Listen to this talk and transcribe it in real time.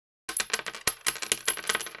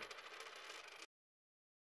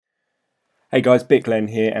Hey guys, Glen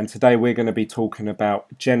here, and today we're going to be talking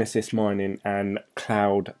about Genesis mining and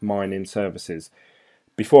cloud mining services.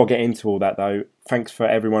 Before I get into all that though, thanks for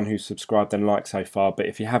everyone who's subscribed and liked so far, but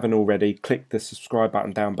if you haven't already, click the subscribe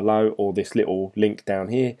button down below or this little link down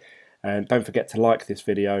here, and don't forget to like this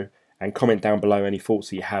video and comment down below any thoughts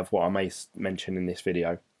that you have what I may mention in this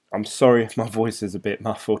video. I'm sorry if my voice is a bit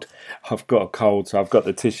muffled. I've got a cold, so I've got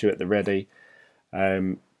the tissue at the ready.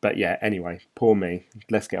 But yeah, anyway, poor me.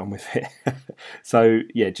 Let's get on with it. So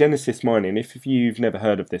yeah, Genesis Mining, if you've never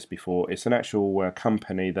heard of this before, it's an actual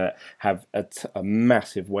company that have a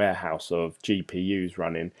massive warehouse of GPUs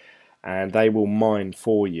running, and they will mine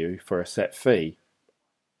for you for a set fee.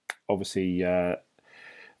 Obviously,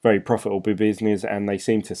 very profitable business, and they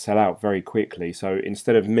seem to sell out very quickly. So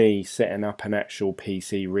instead of me setting up an actual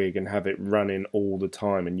PC rig and have it running all the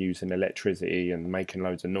time and using electricity and making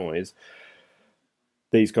loads of noise,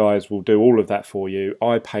 these guys will do all of that for you.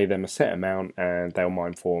 I pay them a set amount and they'll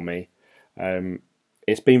mine for me.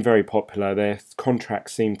 It's been very popular. Their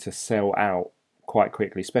contracts seem to sell out quite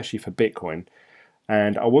quickly, especially for Bitcoin.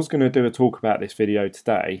 And I was going to do a talk about this video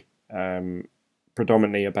today,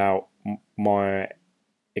 predominantly about my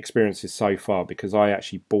experiences so far, because I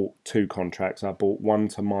actually bought two contracts. I bought one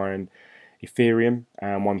to mine Ethereum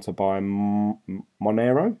and one to buy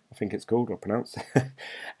Monero, I think it's called or pronounced.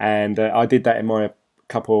 And I did that in my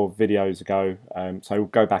couple of videos ago, so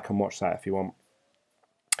go back and watch that if you want.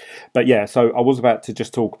 But yeah, so I was about to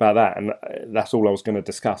just talk about that, and that's all I was going to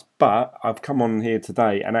discuss. But I've come on here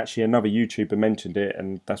today, and actually another YouTuber mentioned it,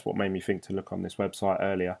 and that's what made me think to look on this website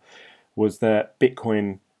earlier, was that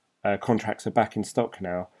Bitcoin contracts are back in stock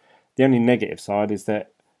now. The only negative side is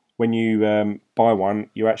that when you buy one,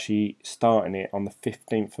 you're actually starting it on the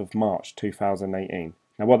 15th of March 2018.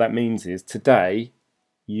 Now what that means is today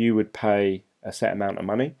you would pay a set amount of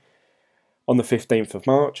money. On the 15th of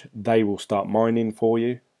March, they will start mining for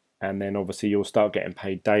you, and then obviously you'll start getting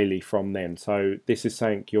paid daily from then. So this is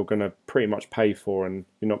something you're going to pretty much pay for, and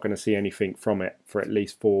you're not going to see anything from it for at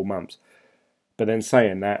least 4 months. But then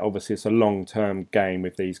saying that, obviously it's a long-term game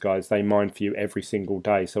with these guys. They mine for you every single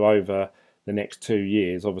day. So over the next 2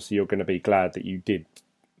 years, obviously you're going to be glad that you did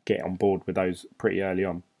get on board with those pretty early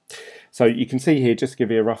on. So you can see here, just to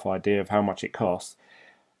give you a rough idea of how much it costs,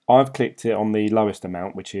 I've clicked it on the lowest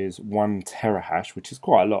amount, which is 1 terahash, which is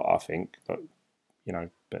quite a lot, I think, but you know,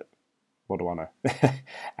 but what do I know?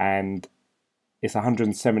 And it's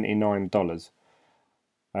 $179.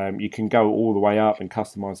 You can go all the way up and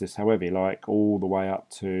customize this however you like, all the way up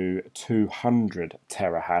to 200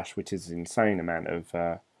 terahash, which is an insane amount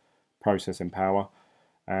of processing power,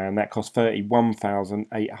 and that costs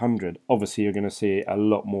 31,800. Obviously, you're going to see a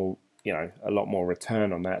lot more, a lot more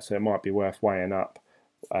return on that, so it might be worth weighing up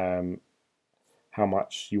how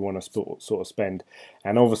much you want to sort of spend.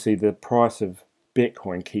 And obviously the price of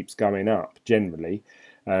Bitcoin keeps going up generally,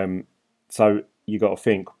 so you got to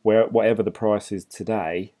think, whatever the price is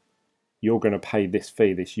today, you're going to pay this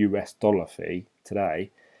fee, this US dollar fee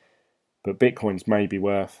today, but Bitcoin's maybe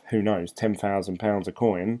worth, who knows, £10,000 a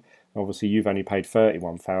coin. Obviously you've only paid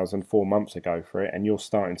 31,000 4 months ago for it, and you're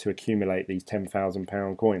starting to accumulate these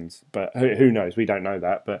 £10,000 coins. But who knows, we don't know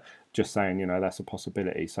that, but just saying, that's a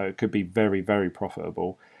possibility. So it could be very, very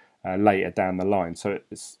profitable later down the line. So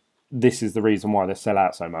this is the reason why they sell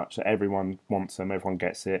out so much. Everyone wants them, everyone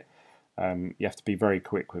gets it. You have to be very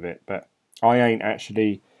quick with it. But I ain't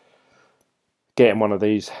actually getting one of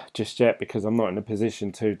these just yet, because I'm not in a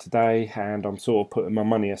position to today, and I'm sort of putting my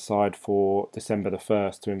money aside for December the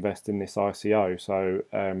 1st to invest in this ICO. So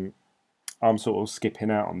I'm sort of skipping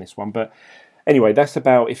out on this one. But anyway, that's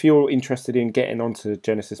about, if you're interested in getting onto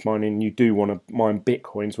Genesis mining, you do want to mine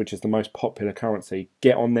Bitcoins, which is the most popular currency,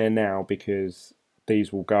 get on there now, because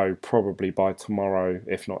these will go probably by tomorrow,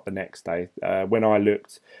 if not the next day. When I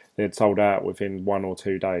looked, they'd sold out within 1 or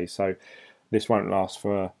 2 days. So this won't last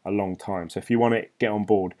for a long time. So if you want to get on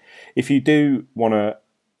board, if you do want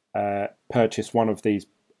to purchase one of these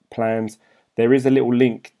plans, there is a little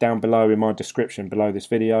link down below in my description below this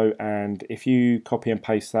video, and if you copy and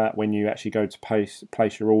paste that when you actually go to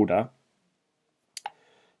place your order,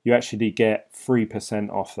 you actually get 3%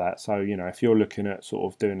 off that. So if you're looking at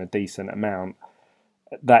sort of doing a decent amount,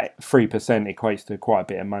 that 3% equates to quite a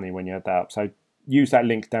bit of money when you add that up. So use that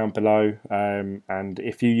link down below, and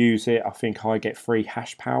if you use it, I think I get free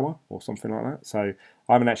hash power or something like that. So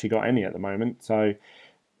I haven't actually got any at the moment, so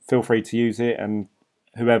feel free to use it, and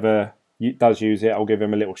whoever does use it, I'll give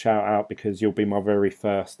him a little shout out, because you'll be my very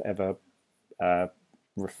first ever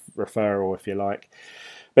referral, if you like.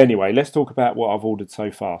 But anyway, let's talk about what I've ordered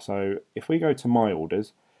so far. So if we go to my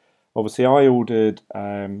orders, obviously I ordered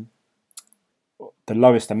the the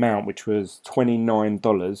lowest amount, which was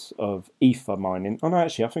 $29 of Ether mining. Oh no,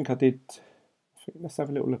 actually, I think I did. Let's have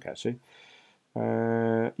a little look actually.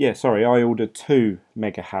 Yeah, sorry, I ordered 2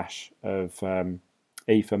 mega hash of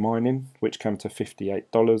Ether mining, which came to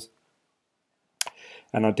 $58,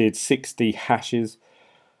 and I did 60 hashes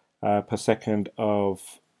per second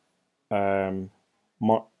of Monero,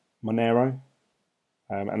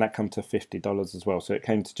 and that came to $50 as well. So it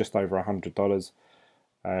came to just over $100.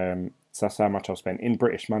 So that's how much I spent in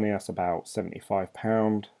British money. That's about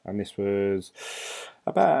 £75, and this was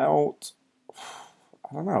about,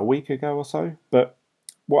 I don't know, a week ago or so. But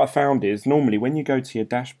what I found is normally when you go to your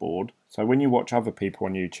dashboard, so when you watch other people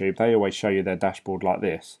on YouTube, they always show you their dashboard like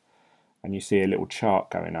this, and you see a little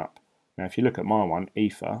chart going up. Now if you look at my one,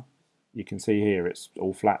 Ether, you can see here it's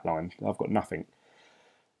all flatlined. I've got nothing.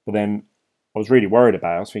 But then I was really worried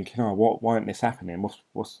about it. I was thinking, oh, why isn't this happening?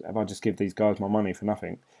 What's if I just give these guys my money for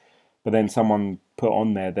nothing? But then someone put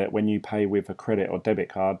on there that when you pay with a credit or debit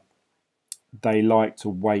card, they like to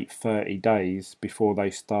wait 30 days before they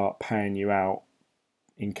start paying you out,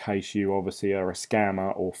 in case you obviously are a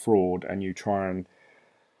scammer or fraud and you try and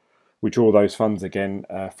withdraw those funds again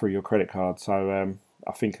through your credit card. So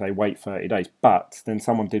I think they wait 30 days. But then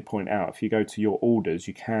someone did point out, if you go to your orders,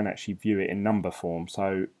 you can actually view it in number form.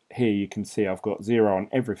 So here you can see I've got 0 on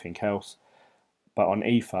everything else, but on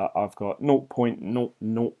Ether I've got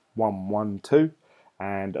 0.00112,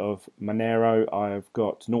 and of Monero I've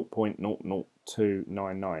got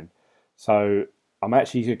 0.00299. So I'm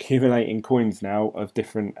actually accumulating coins now of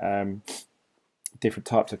different different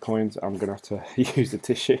types of coins. I'm gonna have to use a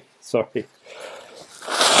tissue. Sorry.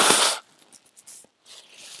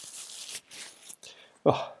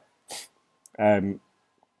 Oh.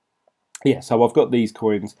 Yeah, so I've got these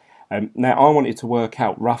coins. Now I wanted to work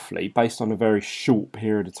out roughly, based on a very short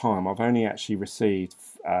period of time. I've only actually received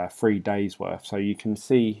 3 days worth. So you can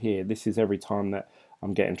see here, this is every time that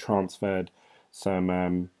I'm getting transferred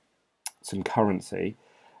some currency.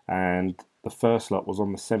 And the first lot was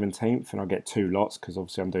on the 17th, and I get 2 lots because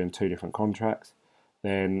obviously I'm doing 2 different contracts.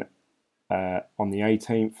 Then on the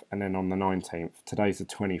 18th, and then on the 19th. Today's the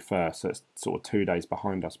 21st, so it's sort of 2 days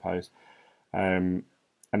behind, I suppose. And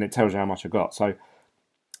it tells you how much I got. So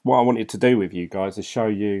what I wanted to do with you guys is show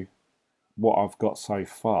you what I've got so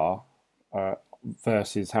far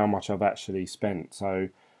versus how much I've actually spent. So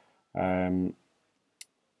I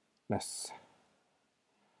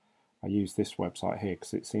use this website here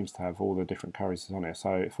because it seems to have all the different currencies on it.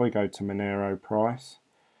 So if we go to Monero price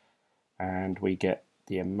and we get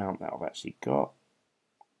the amount that I've actually got.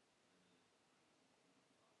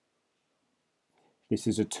 This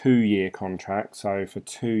is a 2-year contract, so for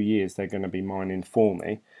 2 years they're going to be mining for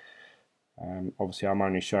me. Obviously I'm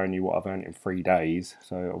only showing you what I've earned in 3 days,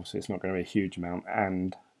 so obviously it's not going to be a huge amount,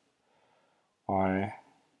 and I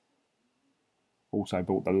also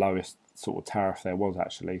bought the lowest sort of tariff there was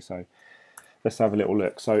actually. So let's have a little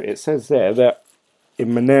look. So it says there that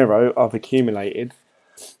in Monero I've accumulated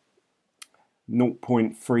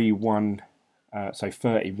 0.31, so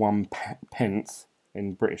 31 pence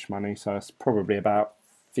in British money, so it's probably about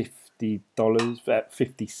 $50,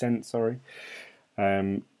 50 cents, sorry.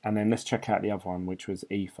 And then let's check out the other one, which was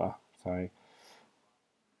Ether. So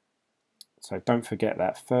don't forget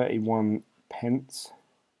that 31 pence,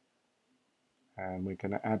 and we're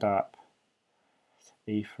going to add up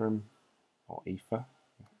Ethereum or Ether.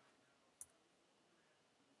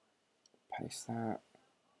 Paste that.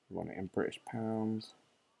 We want it in British pounds.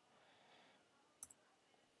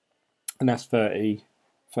 And that's 30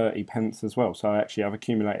 pence as well. So actually I've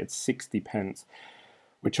accumulated 60 pence,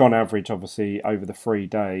 which on average, obviously, over the 3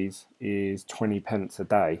 days is 20 pence a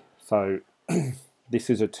day. So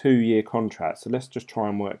this is a 2-year contract. So let's just try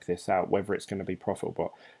and work this out, whether it's going to be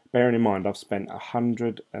profitable. Bearing in mind, I've spent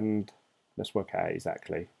 100 and, let's work out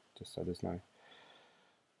exactly, just so there's no.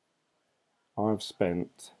 I've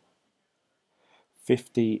spent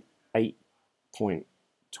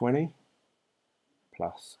 58.20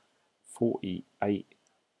 plus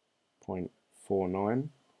 48.49,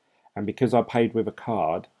 and because I paid with a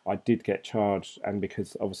card, I did get charged, and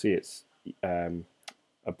because obviously it's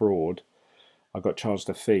abroad, I got charged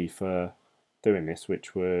a fee for doing this,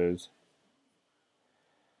 which was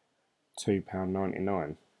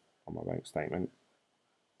 £2.99 on my bank statement.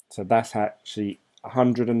 So that's actually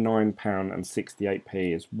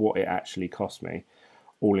 £109.68 is what it actually cost me,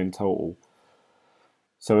 all in total.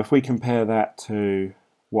 So if we compare that to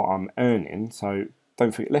what I'm earning, so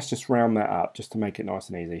don't forget, let's just round that up just to make it nice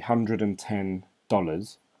and easy. $110,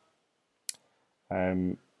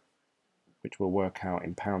 which will work out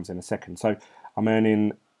in pounds in a second. So I'm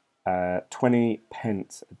earning 20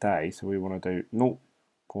 pence a day. So we want to do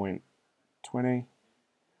 0.20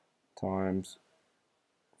 times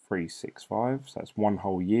 365. So that's one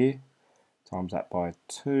whole year. Times that by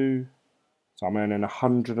 2. So I'm earning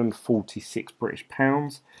 146 British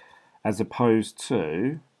pounds, as opposed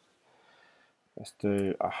to, let's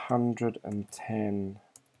do $110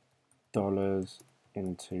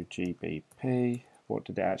 into GBP. What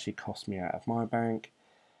did it actually cost me out of my bank?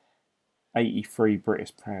 83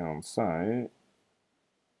 British pounds. So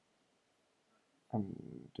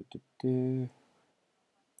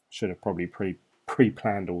should have probably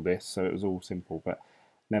pre-planned all this, so it was all simple, but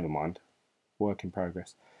never mind. Work in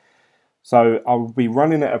progress. So I'll be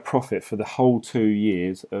running at a profit for the whole 2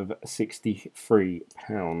 years of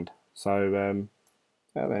 £63. So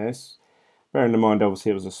there's, bearing in mind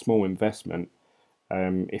obviously it was a small investment.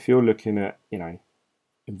 If you're looking at, you know,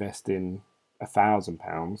 investing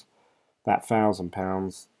 £1,000, that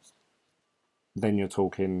 £1,000, then you're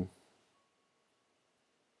talking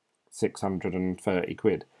 630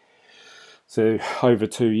 quid. So over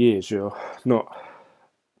 2 years, you're not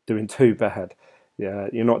doing too bad. Yeah,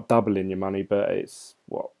 you're not doubling your money, but it's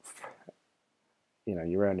what, you know,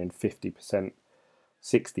 you're earning 50%,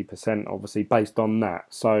 60% obviously based on that.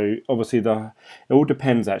 So obviously it all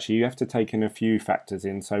depends actually. You have to take in a few factors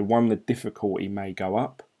in. So one, the difficulty may go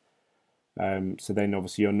up. So then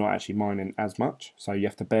obviously you're not actually mining as much. So you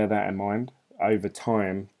have to bear that in mind. Over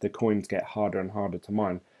time, the coins get harder and harder to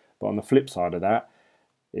mine. But on the flip side of that,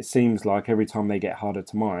 it seems like every time they get harder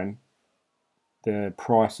to mine, the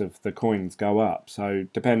price of the coins go up. So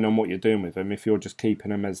depending on what you're doing with them, if you're just keeping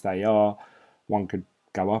them as they are, one could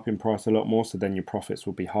go up in price a lot more, so then your profits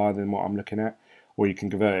will be higher than what I'm looking at. Or you can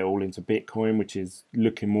convert it all into Bitcoin, which is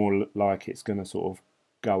looking more like it's going to sort of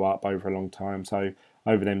go up over a long time. So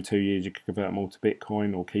over them 2 years, you could convert them all to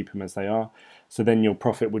Bitcoin or keep them as they are. So then your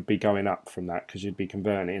profit would be going up from that, because you'd be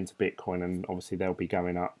converting it into Bitcoin, and obviously they'll be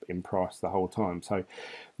going up in price the whole time. So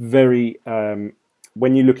very,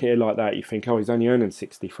 when you look at it like that, you think, oh, he's only earning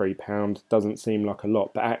 £63, doesn't seem like a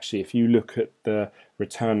lot. But actually, if you look at the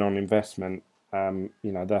return on investment, you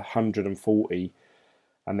know, the 140,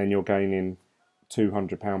 and then you're gaining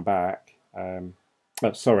 £200 back.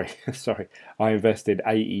 Sorry, I invested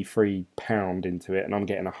 £83 into it, and I'm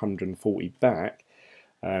getting 140 back.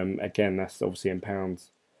 Again, that's obviously in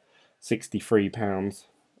pounds, £63.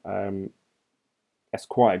 That's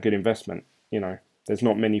quite a good investment. You know, there's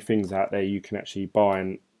not many things out there you can actually buy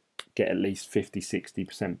and get at least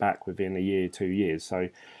 50-60% back within a year, 2 years. So,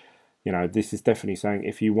 you know, this is definitely saying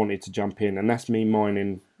if you wanted to jump in, and that's me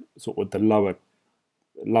mining sort of the lower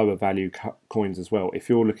value coins as well. If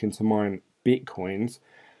you're looking to mine Bitcoins,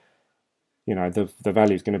 you know, the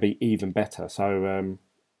value is going to be even better. So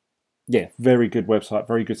yeah, very good website,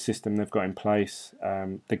 very good system they've got in place.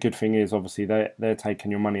 The good thing is obviously they're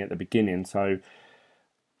taking your money at the beginning, so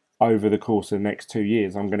over the course of the next 2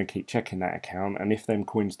 years, I'm going to keep checking that account, and if them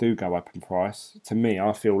coins do go up in price, to me,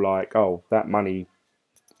 I feel like, oh, that money,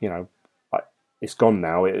 you know, it's gone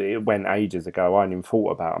now. It went ages ago. I hadn't even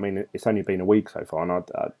thought about it. I mean, it's only been a week so far, and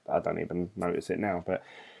I don't even notice it now. But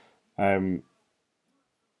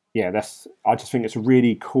yeah, I just think it's a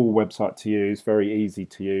really cool website to use, very easy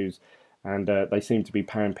to use, and they seem to be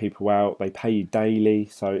paying people out. They pay you daily,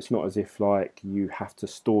 so it's not as if like you have to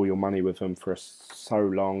store your money with them for so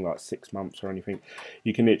long, like 6 months or anything.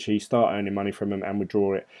 You can literally start earning money from them and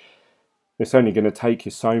withdraw it. It's only going to take you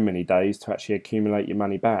so many days to actually accumulate your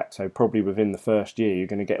money back. So probably within the first year, you're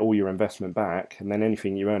going to get all your investment back, and then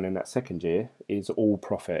anything you earn in that second year is all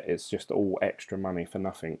profit. It's just all extra money for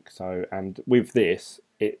nothing. So, and with this,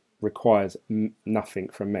 it requires nothing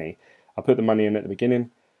from me. I put the money in at the beginning,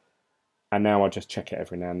 and now I just check it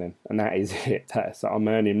every now and then, and that is it. So I'm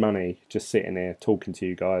earning money just sitting here talking to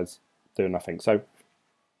you guys, doing nothing. So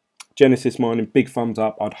Genesis Mining, big thumbs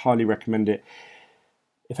up. I'd highly recommend it.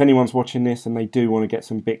 If anyone's watching this and they do want to get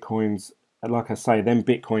some Bitcoins, like I say, them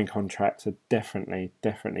Bitcoin contracts are definitely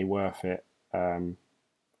worth it.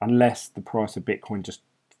 Unless the price of Bitcoin just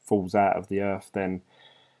falls out of the earth, then,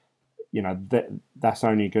 you know, that's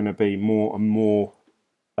only going to be more and more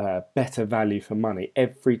better value for money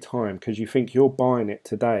every time, because you think you're buying it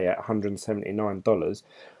today at $179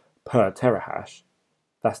 per terahash.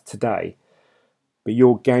 That's today. But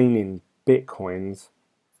you're gaining Bitcoins,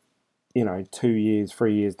 you know, 2 years,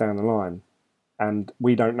 3 years down the line, and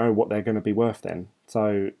we don't know what they're going to be worth then.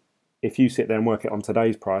 So if you sit there and work it on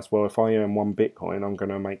today's price, well, if I earn 1 Bitcoin, I'm going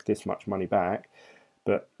to make this much money back.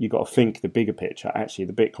 But you got to think the bigger picture. Actually,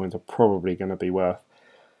 the Bitcoins are probably going to be worth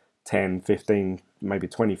 10, 15, maybe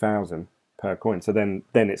 20,000 per coin. So then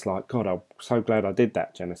it's like, God, I'm so glad I did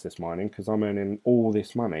that Genesis mining, because I'm earning all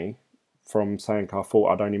this money from something I thought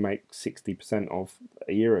I'd only make 60% of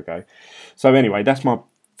a year ago. So anyway, that's my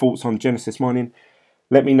thoughts on Genesis mining.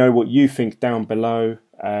 Let me know what you think down below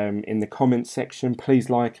in the comments section. Please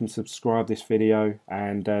like and subscribe this video,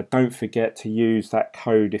 and don't forget to use that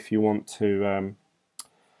code if you want to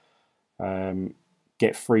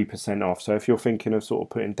get 3% off. So if you're thinking of sort of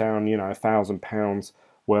putting down, you know, £1,000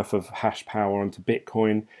 worth of hash power onto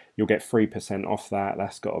Bitcoin, you'll get 3% off that.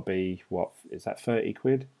 That's got to be, what is that, 30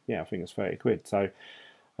 quid? Yeah, I think it's 30 quid. So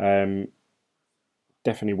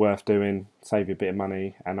definitely worth doing, save you a bit of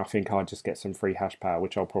money, and I think I'll just get some free hash power,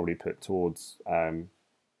 which I'll probably put towards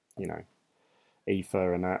you know,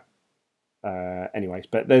 Ether and that. Anyways,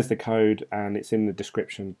 but there's the code, and it's in the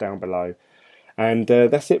description down below. And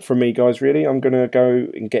that's it from me, guys, really. I'm going to go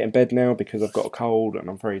and get in bed now because I've got a cold and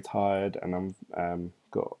I'm very tired, and I'm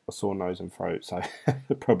got a sore nose and throat, so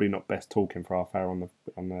probably not best talking for half hour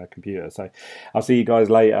on the computer. So I'll see you guys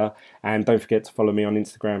later, and don't forget to follow me on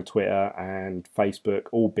Instagram, Twitter and Facebook,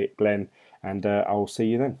 all BitGlen, and I'll see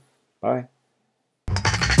you then. Bye.